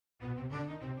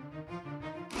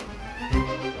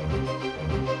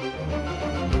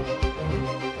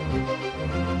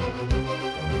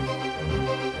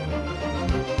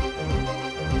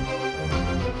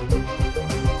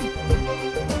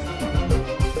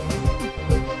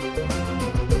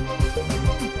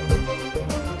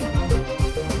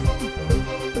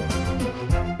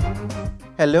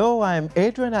Hello, I'm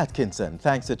Adrian Atkinson.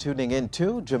 Thanks for tuning in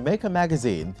to Jamaica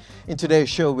Magazine. In today's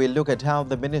show, we'll look at how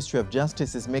the Ministry of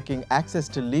Justice is making access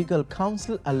to legal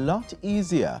counsel a lot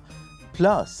easier.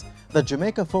 Plus, the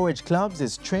Jamaica Forage Clubs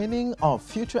is training our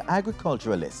future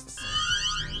agriculturalists.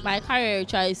 My career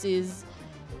choice is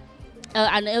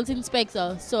an health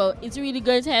inspector, so it's really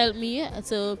going to help me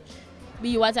to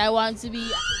be what I want to be.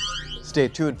 Stay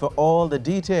tuned for all the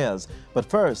details, but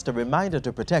first, a reminder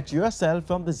to protect yourself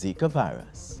from the Zika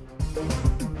virus.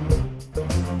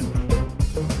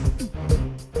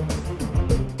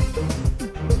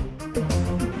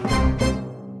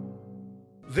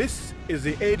 This is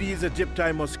the Aedes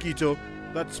aegypti mosquito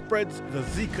that spreads the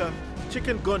Zika,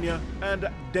 chikungunya, and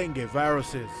dengue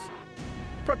viruses.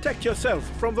 Protect yourself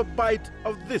from the bite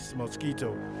of this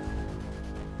mosquito.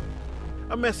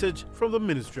 A message from the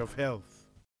Ministry of Health.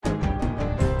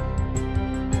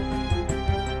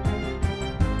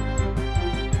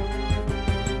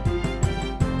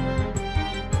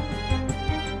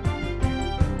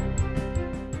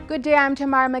 Good day, I'm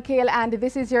Tamara McHale and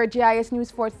this is your GIS News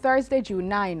for Thursday, June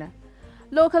 9.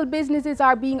 Local businesses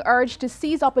are being urged to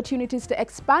seize opportunities to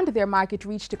expand their market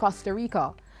reach to Costa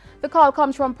Rica. The call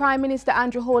comes from Prime Minister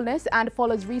Andrew Holness and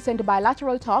follows recent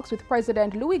bilateral talks with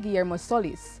President Luis Guillermo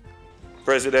Solis.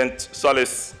 President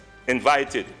Solis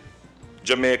invited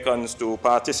Jamaicans to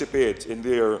participate in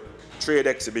their trade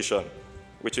exhibition,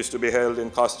 which is to be held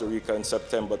in Costa Rica in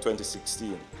September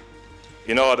 2016,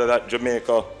 in order that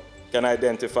Jamaica can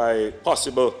identify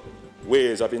possible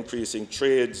ways of increasing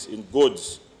trades in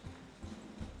goods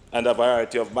and a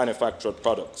variety of manufactured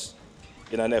products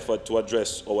in an effort to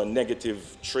address our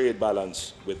negative trade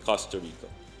balance with Costa Rica.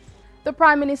 The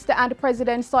Prime Minister and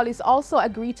President Solis also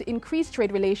agreed to increase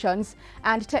trade relations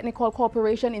and technical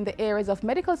cooperation in the areas of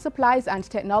medical supplies and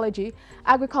technology,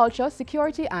 agriculture,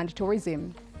 security and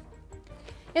tourism.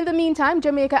 In the meantime,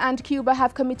 Jamaica and Cuba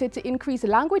have committed to increase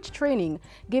language training,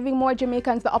 giving more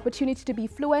Jamaicans the opportunity to be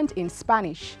fluent in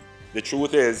Spanish. The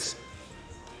truth is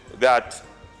that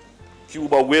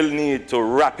Cuba will need to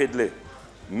rapidly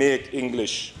make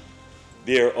English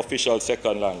their official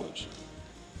second language,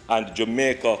 and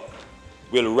Jamaica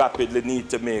will rapidly need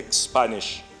to make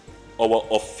Spanish our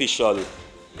official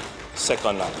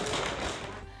second language.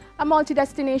 A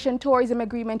multi-destination tourism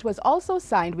agreement was also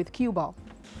signed with Cuba.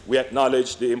 We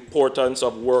acknowledge the importance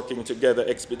of working together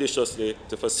expeditiously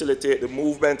to facilitate the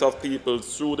movement of people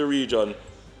through the region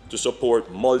to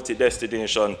support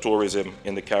multi-destination tourism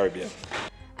in the Caribbean.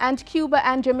 And Cuba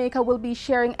and Jamaica will be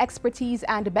sharing expertise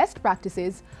and best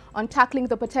practices on tackling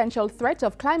the potential threat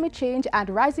of climate change and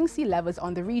rising sea levels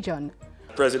on the region.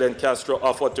 President Castro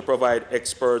offered to provide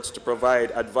experts to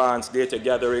provide advanced data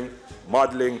gathering,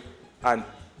 modeling, and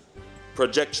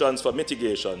projections for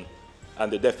mitigation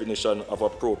and the definition of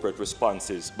appropriate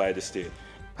responses by the state.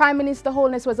 Prime Minister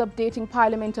Holness was updating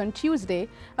Parliament on Tuesday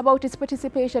about his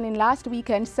participation in last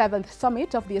weekend's 7th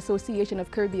Summit of the Association of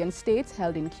Caribbean States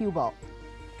held in Cuba.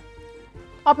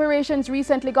 Operations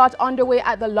recently got underway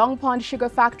at the Long Pond Sugar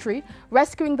Factory,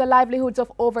 rescuing the livelihoods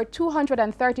of over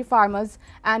 230 farmers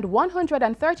and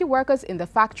 130 workers in the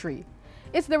factory.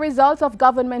 It's the result of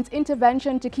government's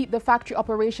intervention to keep the factory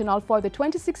operational for the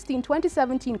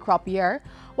 2016-2017 crop year,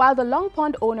 while the Long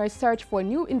Pond owners search for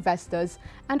new investors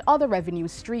and other revenue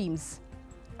streams.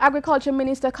 Agriculture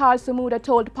Minister Carl Samuda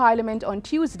told Parliament on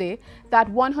Tuesday that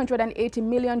 $180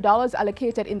 million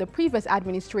allocated in the previous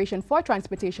administration for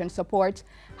transportation support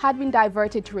had been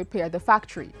diverted to repair the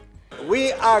factory.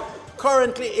 We are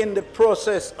currently in the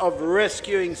process of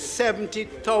rescuing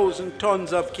 70,000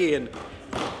 tons of cane,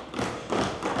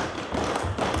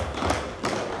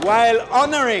 while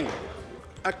honoring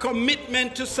a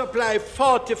commitment to supply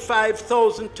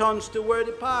 45,000 tons to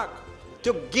Worthy Park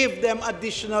to give them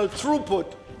additional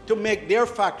throughput to make their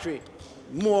factory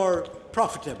more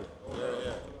profitable.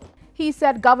 He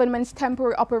said government's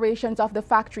temporary operations of the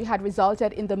factory had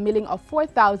resulted in the milling of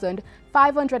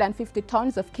 4,550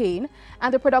 tons of cane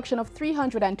and the production of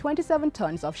 327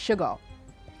 tons of sugar.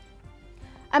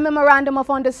 A memorandum of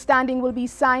understanding will be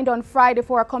signed on Friday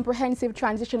for a comprehensive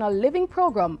transitional living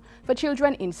program for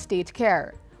children in state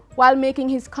care. While making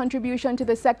his contribution to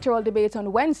the sectoral debate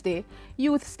on Wednesday,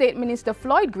 Youth State Minister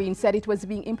Floyd Green said it was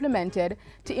being implemented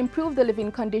to improve the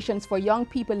living conditions for young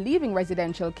people leaving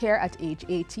residential care at age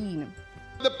 18.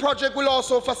 The project will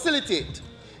also facilitate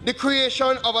the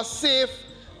creation of a safe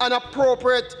and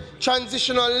appropriate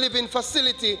transitional living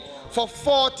facility for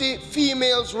 40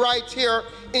 females right here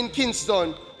in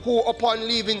Kingston who, upon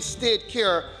leaving state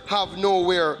care, have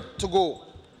nowhere to go.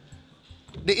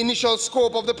 The initial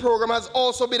scope of the program has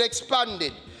also been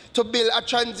expanded to build a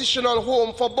transitional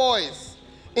home for boys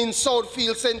in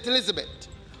Southfield, St. Elizabeth,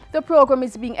 The program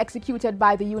is being executed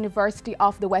by the University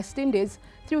of the West Indies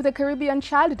through the Caribbean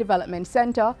Child Development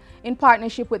Center in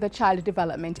partnership with the Child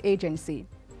Development Agency.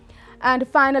 And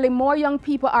finally, more young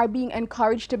people are being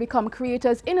encouraged to become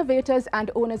creators, innovators,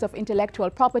 and owners of intellectual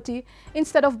property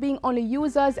instead of being only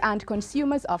users and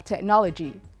consumers of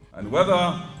technology. And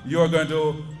whether you're going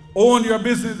to own your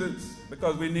businesses,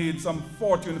 because we need some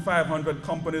Fortune 500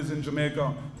 companies in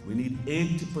Jamaica, we need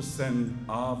 80%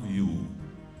 of you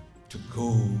to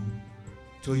go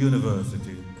to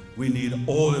university. We need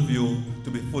all of you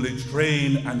to be fully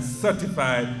trained and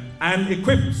certified and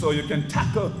equipped so you can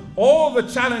tackle all the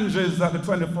challenges that the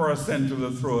 21st century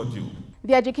will throw at you.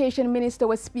 The Education Minister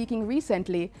was speaking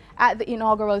recently at the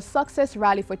inaugural Success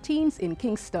Rally for Teens in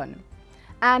Kingston.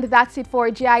 And that's it for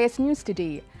GIS News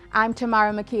today. I'm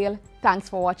Tamara McHale. Thanks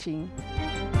for watching.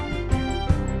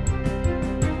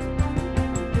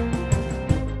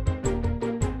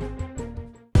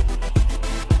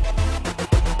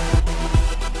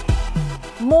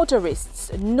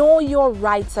 Motorists, know your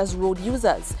rights as road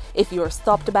users. If you're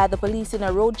stopped by the police in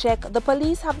a road check, the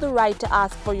police have the right to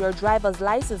ask for your driver's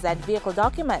license and vehicle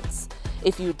documents.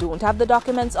 If you don't have the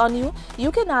documents on you,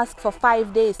 you can ask for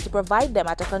 5 days to provide them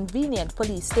at a convenient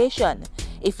police station.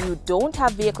 If you don't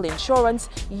have vehicle insurance,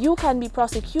 you can be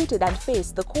prosecuted and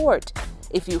face the court.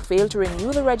 If you fail to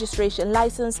renew the registration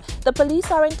license, the police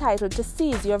are entitled to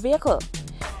seize your vehicle.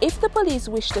 If the police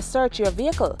wish to search your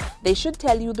vehicle, they should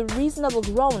tell you the reasonable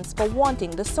grounds for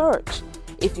wanting the search.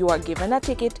 If you are given a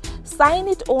ticket, sign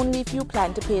it only if you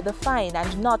plan to pay the fine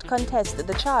and not contest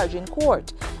the charge in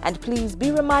court. And please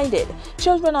be reminded,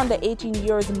 children under 18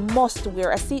 years must wear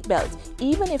a seatbelt,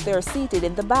 even if they are seated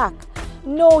in the back.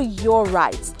 Know your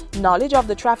rights. Knowledge of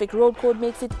the traffic road code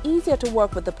makes it easier to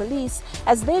work with the police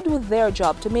as they do their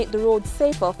job to make the roads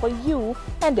safer for you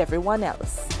and everyone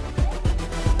else.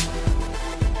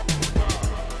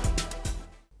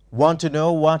 Want to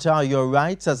know what are your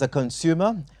rights as a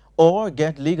consumer? Or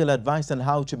get legal advice on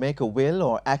how to make a will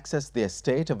or access the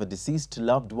estate of a deceased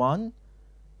loved one?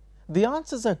 The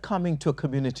answers are coming to a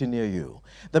community near you.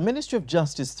 The Ministry of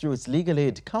Justice, through its Legal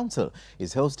Aid Council,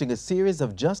 is hosting a series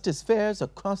of justice fairs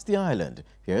across the island.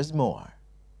 Here's more.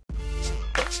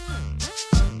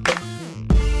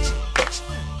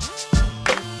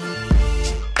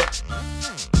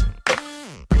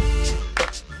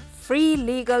 Free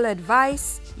legal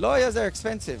advice. Lawyers are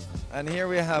expensive, and here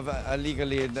we have a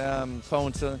legal aid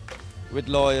council with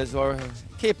lawyers who are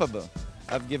capable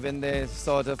of giving the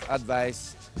sort of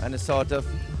advice and a sort of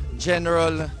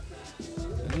general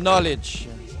knowledge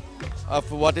of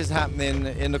what is happening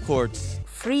in the courts.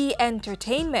 Free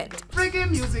entertainment. Reggae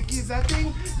music is a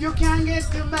thing, you can't get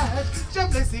too much. Your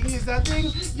blessing is a thing,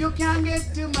 you can't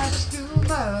get too much, too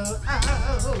much.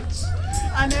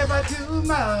 I never too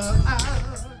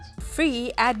much.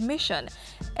 Free admission.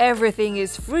 Everything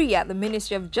is free at the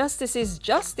Ministry of Justice's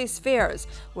Justice Fairs,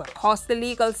 where costly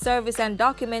legal service and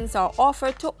documents are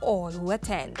offered to all who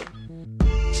attend.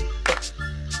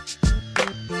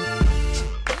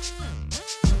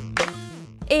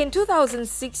 In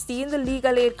 2016, the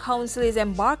Legal Aid Council is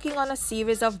embarking on a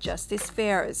series of justice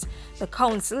fairs. The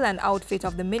council, an outfit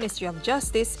of the Ministry of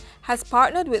Justice, has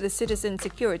partnered with the Citizen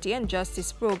Security and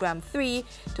Justice Program 3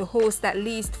 to host at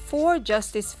least 4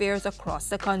 justice fairs across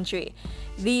the country.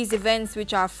 These events,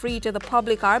 which are free to the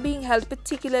public, are being held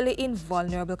particularly in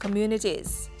vulnerable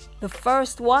communities. The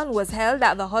first one was held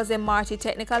at the Jose Marti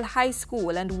Technical High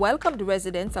School and welcomed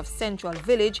residents of Central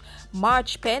Village,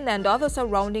 March Pen, and other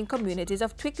surrounding communities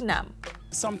of Twickenham.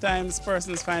 Sometimes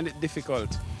persons find it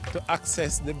difficult to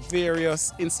access the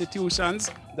various institutions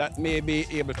that may be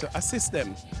able to assist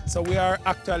them. So we are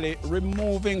actually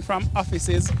removing from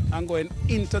offices and going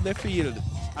into the field,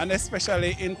 and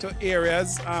especially into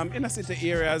areas, inner city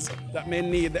areas that may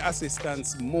need the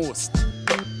assistance most.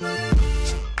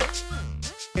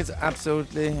 It's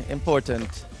absolutely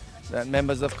important that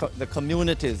members of the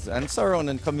communities and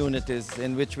surrounding communities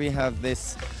in which we have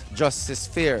this justice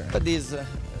fair. These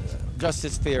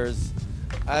justice fairs,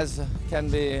 as can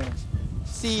be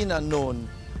seen and known,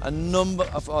 a number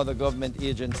of other government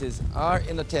agencies are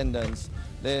in attendance.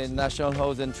 The National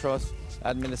Housing Trust,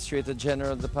 Administrator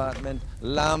General Department,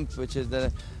 LAMP, which is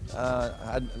the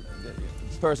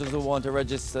persons who want to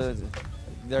register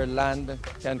their land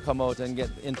can come out and get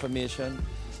information.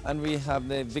 And we have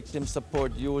the Victim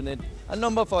Support Unit. A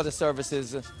number of other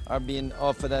services are being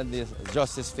offered at the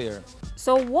Justice Fair.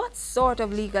 So what sort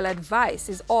of legal advice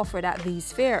is offered at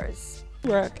these fairs?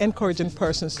 We're encouraging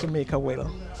persons to make a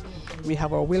will. We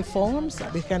have our will forms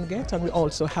that they can get, and we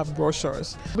also have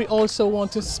brochures. We also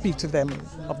want to speak to them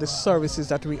of the services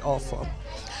that we offer.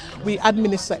 We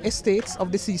administer estates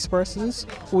of deceased persons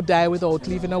who die without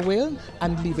leaving a will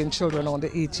and leaving children under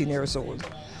 18 years old.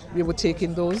 We will take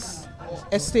in those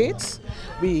estates,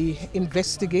 we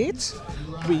investigate,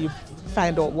 we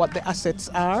find out what the assets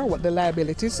are, what the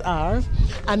liabilities are,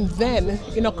 and then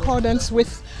in accordance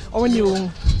with our new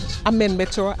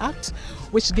amendment to our Act,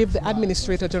 which give the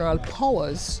Administrator General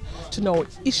powers to now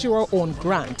issue our own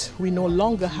grant. We no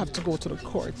longer have to go to the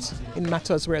court in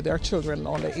matters where there are children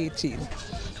under 18.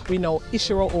 We now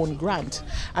issue our own grant,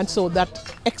 and so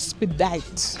that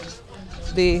expedites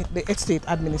the estate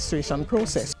administration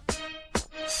process.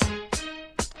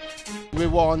 We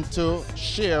want to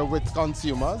share with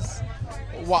consumers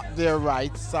what their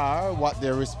rights are, what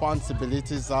their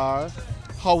responsibilities are,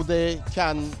 how they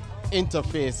can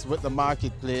interface with the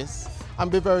marketplace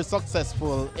and be very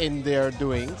successful in their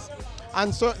doings.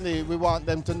 And certainly we want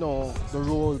them to know the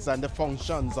roles and the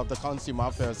functions of the Consumer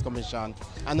Affairs Commission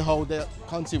and how the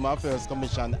Consumer Affairs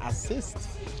Commission assists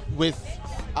with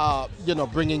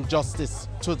bringing justice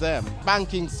to them.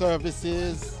 Banking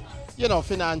services,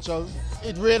 financial,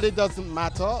 it really doesn't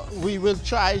matter. We will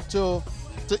try to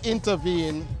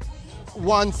intervene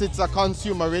once it's a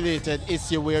consumer-related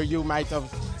issue where you might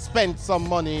have spent some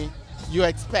money you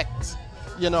expect,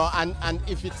 and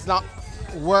if it's not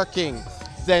working,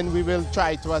 then we will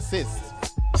try to assist.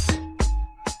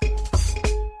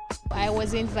 I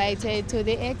was invited to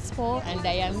the expo and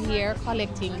I am here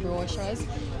collecting brochures.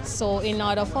 So in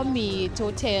order for me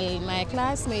to tell my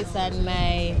classmates and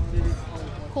my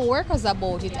co-workers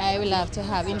about it, I will have to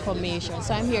have information.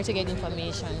 So I'm here to get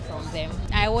information from them.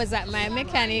 I was at my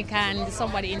mechanic and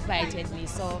somebody invited me,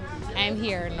 so I'm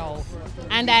here now.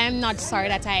 And I am not sorry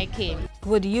that I came.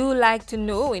 Would you like to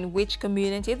know in which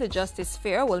community the Justice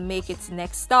Fair will make its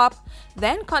next stop?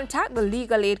 Then contact the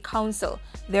Legal Aid Council.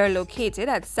 They're located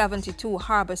at 72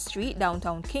 Harbour Street,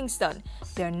 downtown Kingston.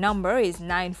 Their number is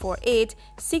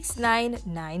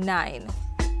 948-6999.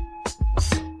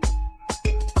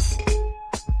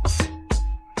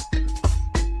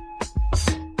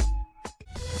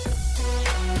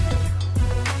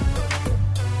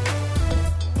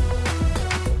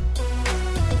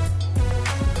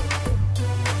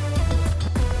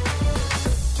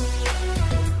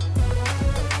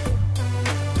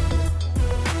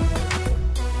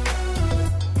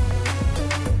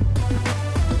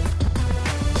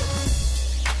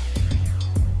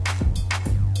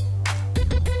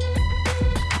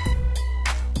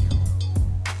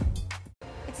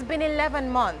 It's been 11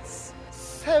 months.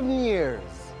 7 years.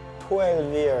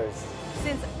 12 years.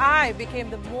 Since I became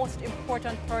the most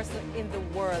important person in the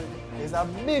world. It's a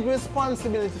big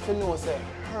responsibility to know, say,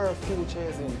 her future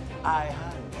is in our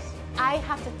hands. I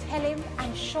have to tell him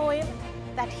and show him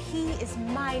that he is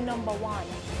my #1.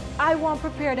 I want to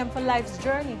prepare them for life's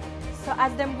journey. So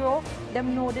as them grow,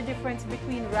 them know the difference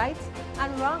between right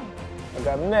and wrong. I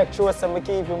gotta make sure that we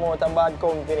keep him out of bad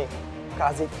company.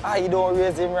 Because if I don't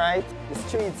raise him right, the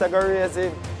streets are going to raise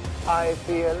him. I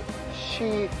feel,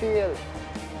 she feel.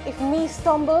 If me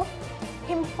stumble,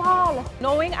 him fall.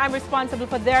 Knowing I'm responsible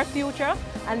for their future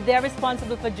and they're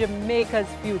responsible for Jamaica's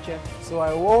future. So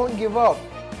I won't give up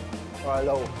or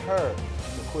allow her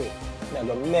to quit. I'm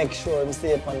going to make sure I'm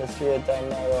safe on the straight and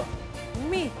narrow.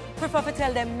 Me prefer to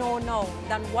tell them no now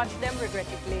than watch them regret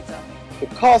it later.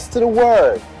 Because to the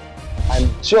world, I'm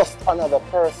just another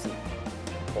person.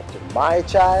 But to my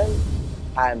child,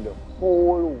 I'm the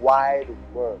whole wide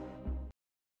world.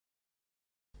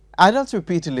 Adults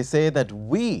repeatedly say that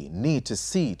we need to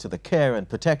see to the care and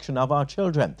protection of our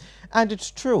children. And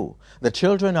it's true, the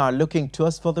children are looking to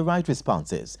us for the right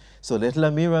responses. So little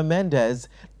Amira Mendez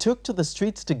took to the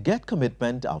streets to get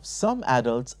commitment of some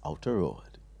adults out the road.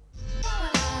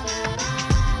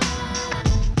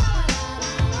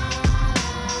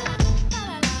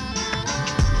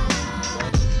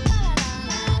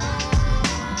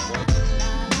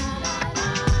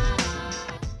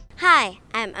 Hi,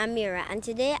 I'm Amira, and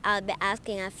today I'll be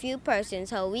asking a few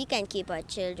persons how we can keep our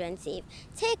children safe.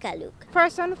 Take a look.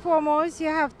 First and foremost, you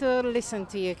have to listen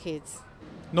to your kids.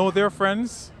 Know their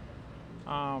friends.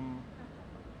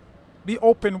 Be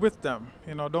open with them.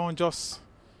 Don't just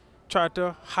try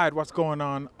to hide what's going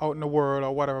on out in the world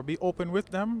or whatever. Be open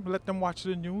with them. Let them watch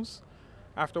the news.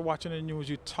 After watching the news,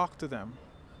 you talk to them.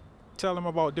 Tell them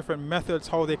about different methods,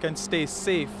 how they can stay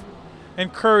safe.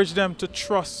 Encourage them to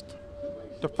trust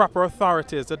the proper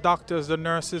authorities, the doctors, the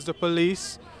nurses, the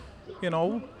police.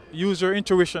 Use your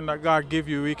intuition that God give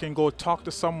you. You can go talk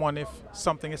to someone if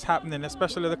something is happening,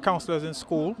 especially the counselors in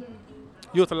school.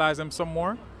 Utilize them some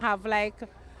more. Have like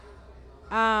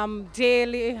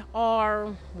daily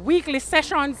or weekly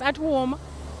sessions at home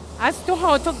as to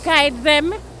how to guide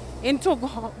them into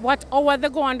how they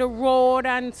go on the road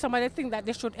and some of the things that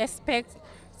they should expect,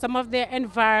 some of their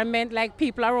environment, like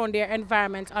people around their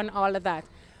environment and all of that.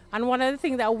 And one of the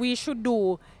things that we should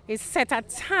do is set a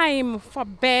time for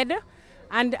bed,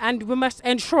 and we must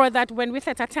ensure that when we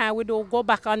set a time, we don't go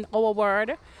back on our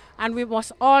word, and we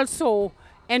must also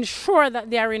ensure that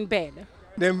they are in bed.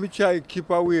 Then we try to keep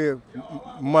away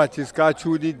matches, because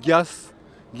through the gas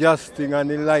thing and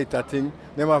the lighter thing,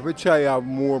 they have to try to have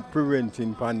more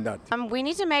preventing on that. We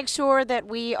need to make sure that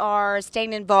we are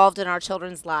staying involved in our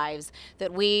children's lives,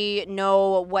 that we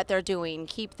know what they're doing,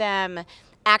 keep them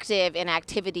active in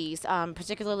activities,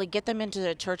 particularly get them into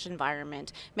the church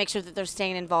environment, make sure that they're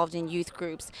staying involved in youth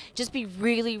groups. Just be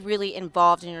really, really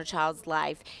involved in your child's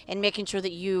life and making sure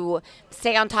that you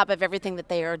stay on top of everything that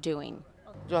they are doing.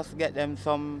 Just get them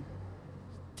some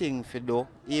things to do,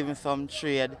 even some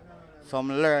trade, some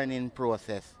learning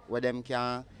process where them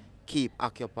can keep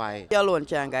occupied. You alone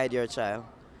can guide your child.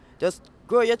 Just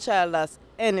grow your child as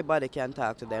anybody can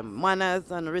talk to them. Manners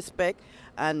and respect,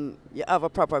 and you have a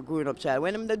proper growing up child.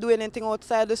 When they do anything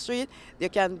outside the street, you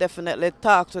can definitely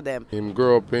talk to them. Him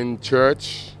grow up in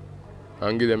church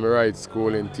and give them the right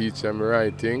school and teach them the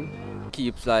right thing.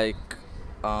 Keeps like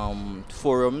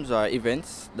forums or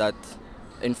events that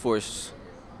enforce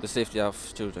the safety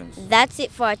of children. That's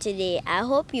it for today. I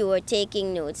hope you were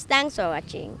taking notes. Thanks for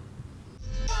watching.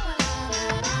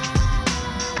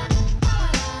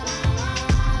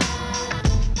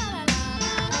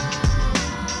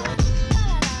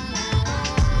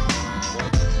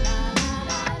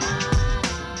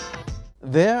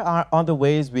 There are other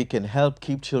ways we can help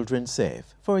keep children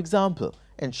safe. For example,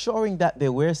 ensuring that they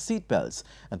wear seatbelts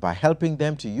and by helping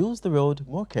them to use the road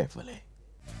more carefully.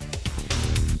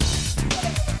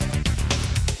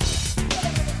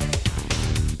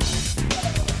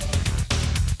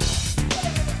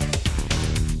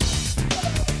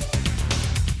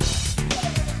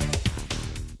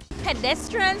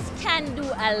 Pedestrians can do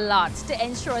a lot to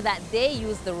ensure that they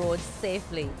use the road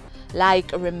safely.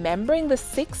 Like remembering the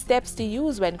 6 steps to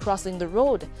use when crossing the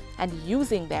road and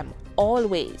using them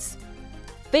always.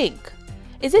 Think,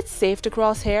 is it safe to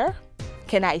cross here?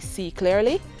 Can I see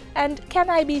clearly? And can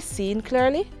I be seen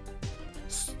clearly?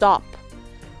 Stop.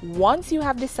 Once you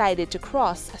have decided to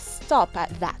cross, stop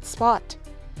at that spot.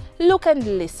 Look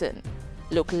and listen.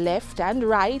 Look left and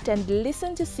right and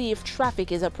listen to see if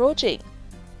traffic is approaching.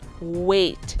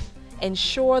 Wait.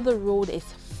 Ensure the road is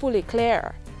fully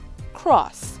clear.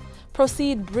 Cross.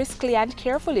 Proceed briskly and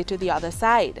carefully to the other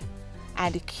side.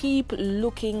 And keep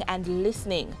looking and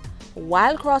listening.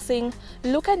 While crossing,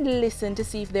 look and listen to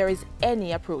see if there is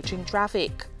any approaching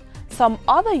traffic. Some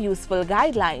other useful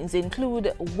guidelines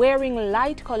include wearing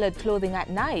light-colored clothing at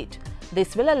night.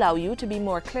 This will allow you to be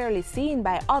more clearly seen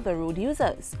by other road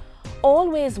users.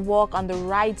 Always walk on the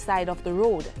right side of the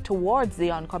road towards the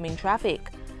oncoming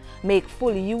traffic. Make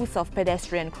full use of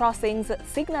pedestrian crossings,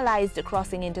 signalized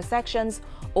crossing intersections,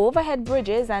 overhead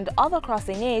bridges and other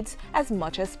crossing aids as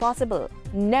much as possible.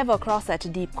 Never cross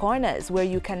at deep corners where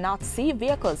you cannot see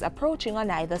vehicles approaching on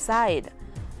either side.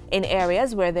 In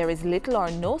areas where there is little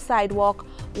or no sidewalk,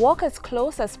 walk as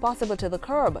close as possible to the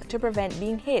curb to prevent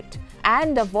being hit,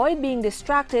 and avoid being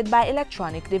distracted by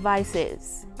electronic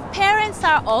devices. Parents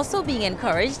are also being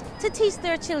encouraged to teach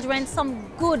their children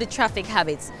some good traffic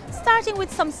habits, starting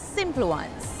with some simple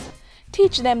ones.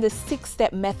 Teach them the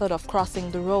 6-step method of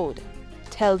crossing the road.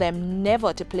 Tell them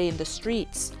never to play in the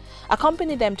streets.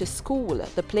 Accompany them to school,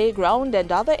 the playground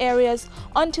and other areas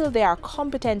until they are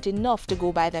competent enough to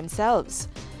go by themselves.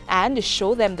 And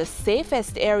show them the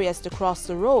safest areas to cross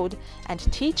the road and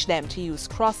teach them to use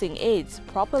crossing aids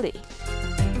properly.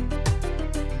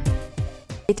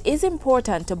 It is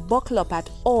important to buckle up at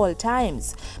all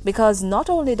times because not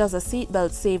only does a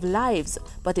seatbelt save lives,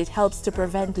 but it helps to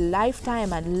prevent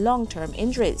lifetime and long-term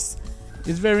injuries.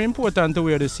 It's very important to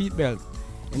wear the seatbelt.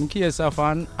 In case of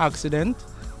an accident,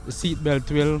 the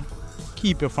seatbelt will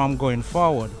keep you from going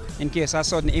forward. In case of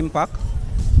sudden impact,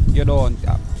 you don't,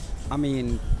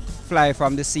 fly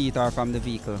from the seat or from the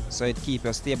vehicle, so it keeps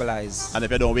you stabilized. And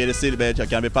if you don't wear the seatbelt, you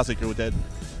can be persecuted.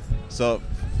 So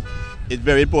it's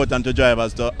very important to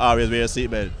drivers to always wear a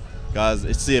seatbelt because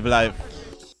it saves life.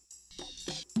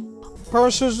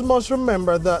 Persons must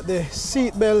remember that the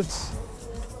seatbelts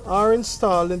are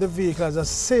installed in the vehicle as a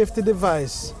safety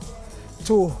device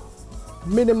to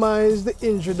minimize the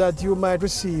injury that you might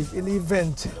receive in the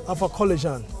event of a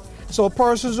collision. So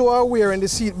persons who are wearing the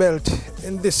seatbelt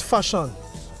in this fashion,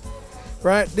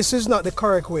 right, this is not the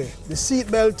correct way. The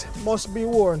seatbelt must be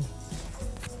worn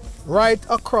right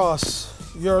across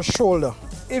your shoulder.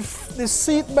 If the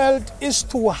seatbelt is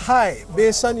too high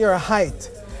based on your height,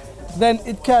 then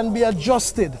it can be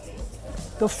adjusted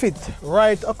to fit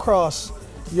right across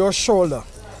your shoulder.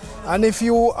 And if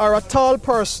you are a tall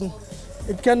person,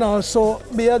 it can also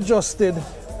be adjusted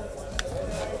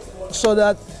so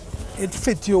that it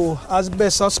fits you as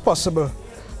best as possible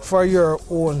for your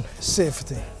own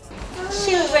safety.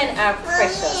 Children are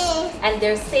precious and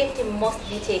their safety must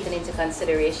be taken into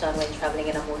consideration when traveling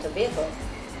in a motor vehicle.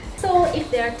 So if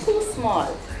they are too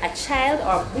small, a child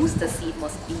or booster seat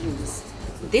must be used.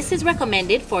 This is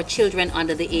recommended for children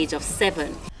under the age of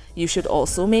 7. You should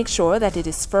also make sure that it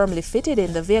is firmly fitted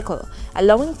in the vehicle,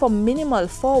 allowing for minimal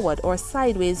forward or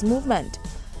sideways movement.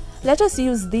 Let us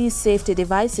use these safety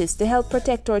devices to help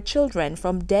protect our children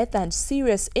from death and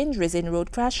serious injuries in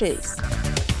road crashes.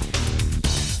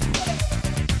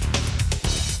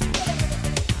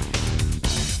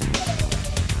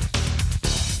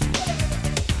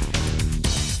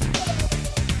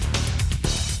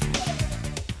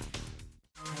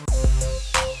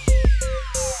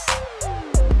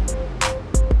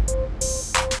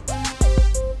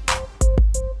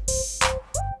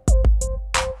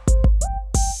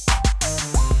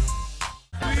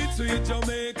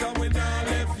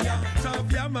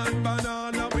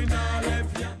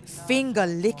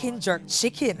 Finger-licking jerk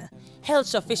chicken,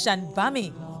 Helcher fish and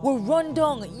bami, we run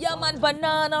down yam and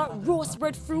banana, roast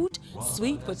breadfruit,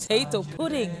 sweet potato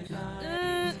pudding.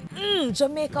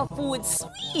 Jamaica food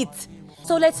sweet.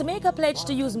 So let's make a pledge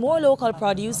to use more local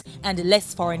produce and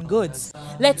less foreign goods.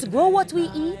 Let's grow what we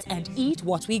eat and eat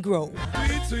what we grow.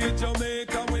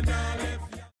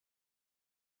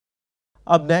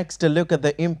 Up next, a look at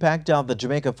the impact of the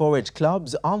Jamaica 4-H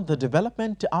clubs on the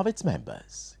development of its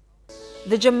members.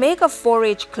 The Jamaica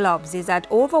 4-H clubs is at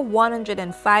over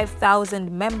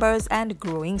 105,000 members and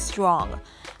growing strong.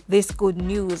 This good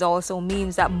news also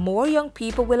means that more young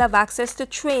people will have access to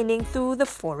training through the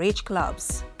 4-H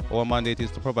clubs. Our mandate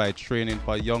is to provide training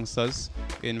for youngsters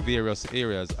in various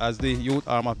areas. As the youth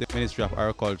arm of the Ministry of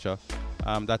Agriculture,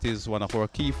 that is one of our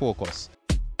key focus.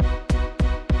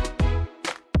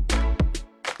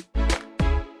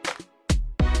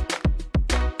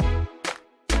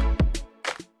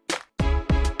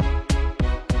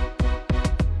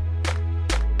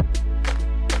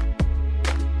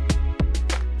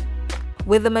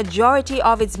 With the majority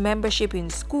of its membership in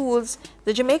schools,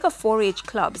 the Jamaica 4-H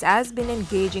clubs has been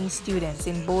engaging students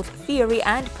in both theory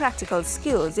and practical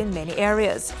skills in many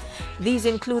areas. These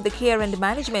include the care and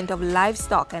management of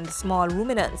livestock and small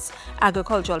ruminants,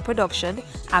 agricultural production,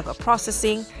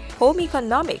 agro-processing, home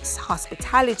economics,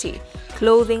 hospitality,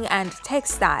 clothing and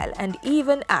textile, and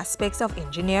even aspects of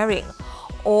engineering.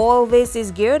 All this is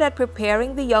geared at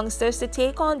preparing the youngsters to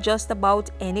take on just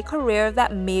about any career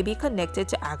that may be connected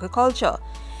to agriculture.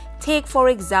 Take, for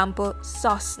example,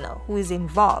 Sosna, who is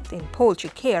involved in poultry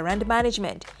care and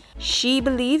management. She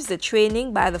believes the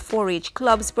training by the 4-H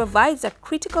clubs provides a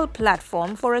critical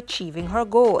platform for achieving her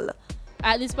goal.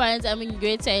 At this point, I'm in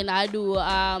grade 10. I do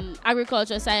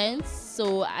agriculture science,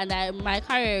 my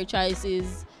career choice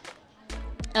is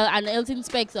an health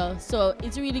inspector. So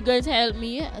it's really going to help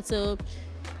me to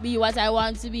be what I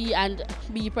want to be and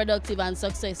be productive and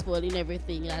successful in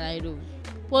everything that I do.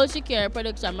 Poultry care,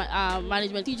 production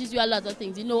management teaches you a lot of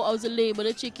things. You know how to label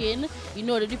the chicken, you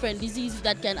know the different diseases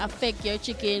that can affect your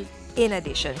chicken. In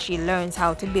addition, she learns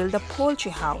how to build a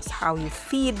poultry house, how you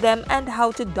feed them, and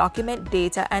how to document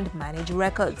data and manage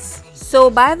records. So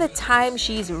by the time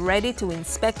she's ready to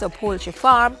inspect a poultry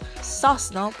farm,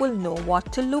 Sosna will know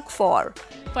what to look for.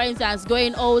 For instance,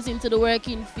 going out into the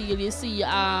working field, you see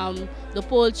the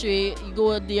poultry, you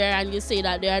go there and you say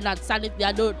that they are not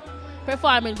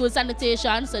performing good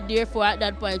sanitation, so therefore at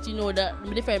that point you know the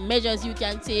different measures you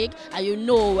can take and you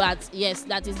know that yes,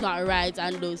 that is not right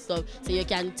and those stuff, so you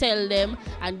can tell them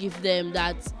and give them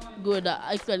that good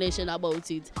explanation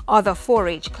about it. Other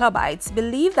 4-H clubites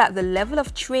believe that the level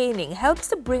of training helps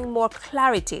to bring more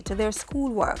clarity to their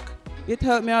schoolwork. It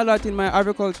helped me a lot in my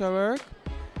agriculture work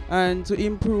and to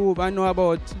improve and know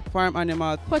about farm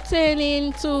animals.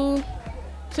 Pertaining to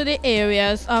the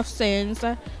areas of science,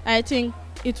 I think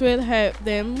it will help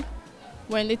them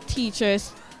when the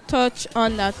teachers touch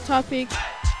on that topic.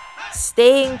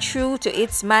 Staying true to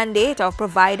its mandate of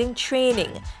providing training,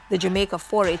 the Jamaica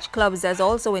 4-H clubs has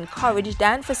also encouraged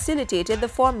and facilitated the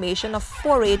formation of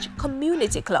 4-H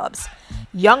community clubs.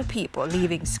 Young people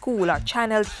leaving school are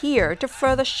channeled here to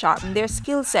further sharpen their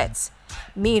skill sets.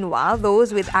 Meanwhile,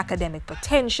 those with academic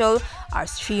potential are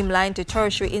streamlined to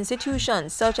tertiary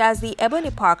institutions such as the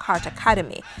Ebony Park Heart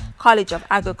Academy, College of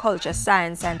Agriculture,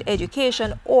 Science and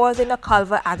Education, or the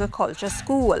Nakalva Agriculture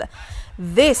School.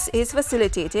 This is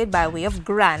facilitated by way of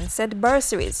grants and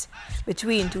bursaries.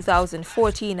 Between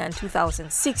 2014 and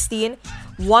 2016,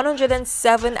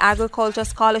 107 agriculture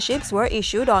scholarships were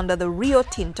issued under the Rio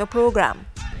Tinto program.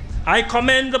 I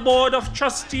commend the Board of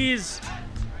Trustees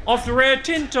of the Rio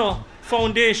Tinto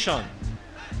Foundation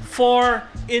for,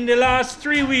 in the last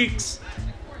 3 weeks,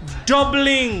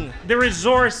 doubling the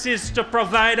resources to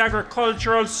provide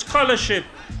agricultural scholarship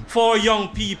for young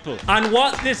people. And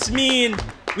what this means,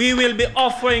 we will be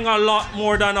offering a lot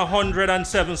more than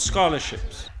 107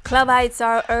 scholarships. Clubites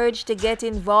are urged to get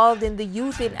involved in the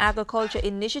Youth in Agriculture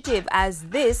initiative, as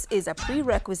this is a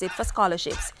prerequisite for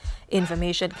scholarships.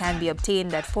 Information can be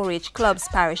obtained at 4-H clubs'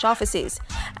 parish offices.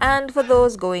 And for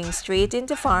those going straight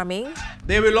into farming,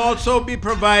 they will also be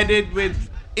provided with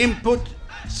input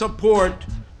support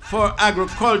for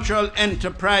agricultural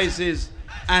enterprises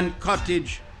and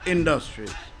cottage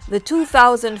industries. The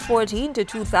 2014 to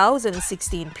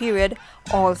 2016 period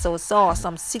also saw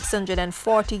some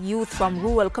 640 youth from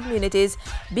rural communities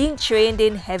being trained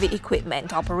in heavy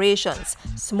equipment operations,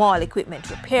 small equipment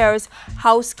repairs,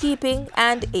 housekeeping,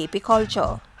 and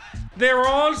apiculture. They were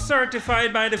all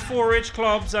certified by the 4-H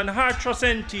clubs and Hartrust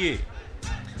NTA,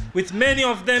 with many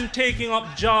of them taking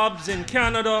up jobs in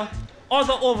Canada,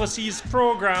 other overseas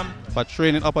programs. For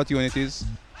training opportunities,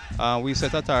 we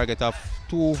set a target of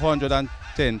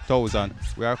 210,000.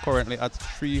 We are currently at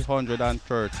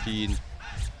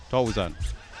 313,000.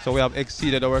 So we have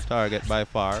exceeded our target by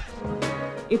far.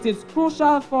 It is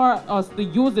crucial for us to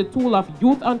use the tool of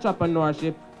youth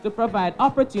entrepreneurship to provide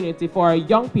opportunity for our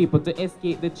young people to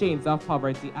escape the chains of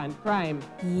poverty and crime.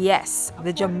 Yes,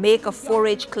 the Jamaica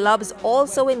 4-H clubs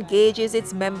also engages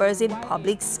its members in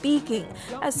public speaking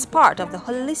as part of the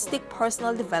holistic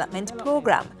personal development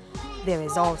program. There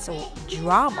is also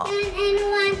drama.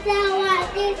 Anyone know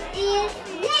what this is?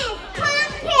 Yes,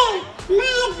 pumpkin!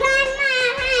 My grandma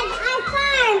had a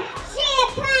farm. She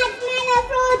plants melon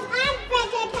fruits and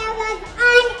vegetables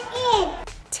on it.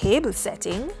 Table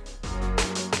setting,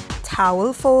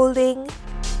 towel folding,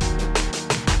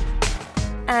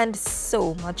 and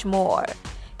so much more.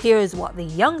 Here's what the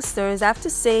youngsters have to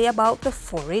say about the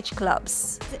 4-H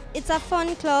clubs. It's a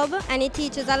fun club and it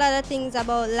teaches a lot of things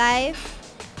about life,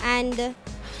 and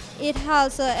it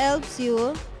also helps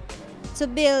you to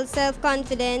build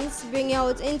self-confidence, bring you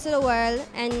out into the world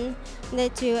and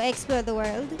let you explore the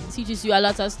world. It teaches you a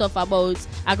lot of stuff about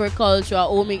agriculture,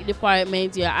 home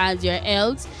department, your hands, your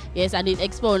health. Yes, and it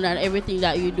expounds on everything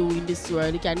that you do in this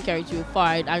world. It can carry you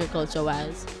forward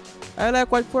agriculture-wise. I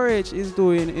like what 4-H is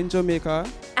doing in Jamaica.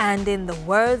 And in the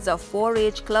words of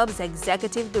 4-H Club's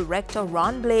Executive Director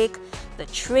Ron Blake, the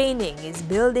training is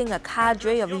building a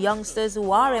cadre of youngsters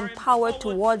who are empowered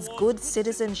towards good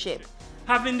citizenship.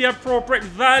 Having the appropriate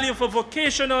value for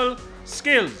vocational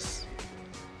skills.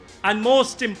 And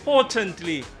most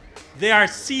importantly, they are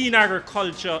seeing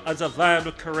agriculture as a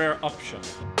viable career option.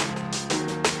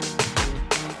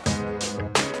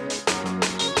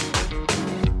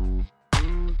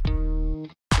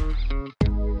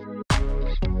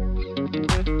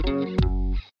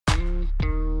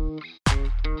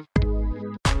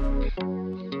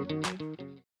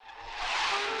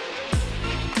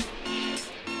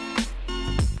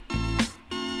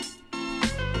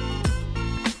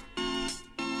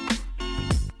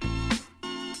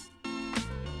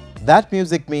 That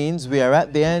music means we are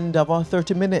at the end of our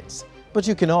 30 minutes, but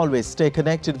you can always stay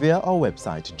connected via our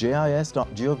website,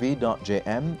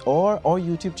 jis.gov.jm, or our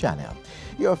YouTube channel.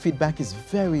 Your feedback is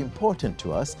very important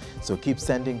to us, so keep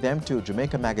sending them to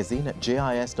Jamaica Magazine at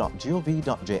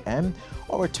jis.gov.jm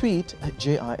or tweet at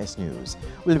JIS News.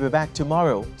 We'll be back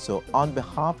tomorrow, so on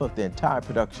behalf of the entire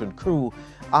production crew,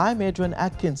 I'm Adrian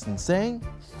Atkinson saying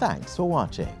thanks for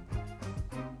watching.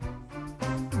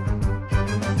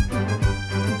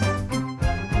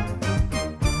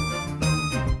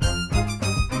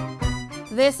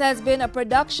 This has been a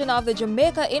production of the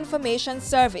Jamaica Information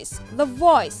Service, the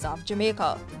voice of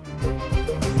Jamaica.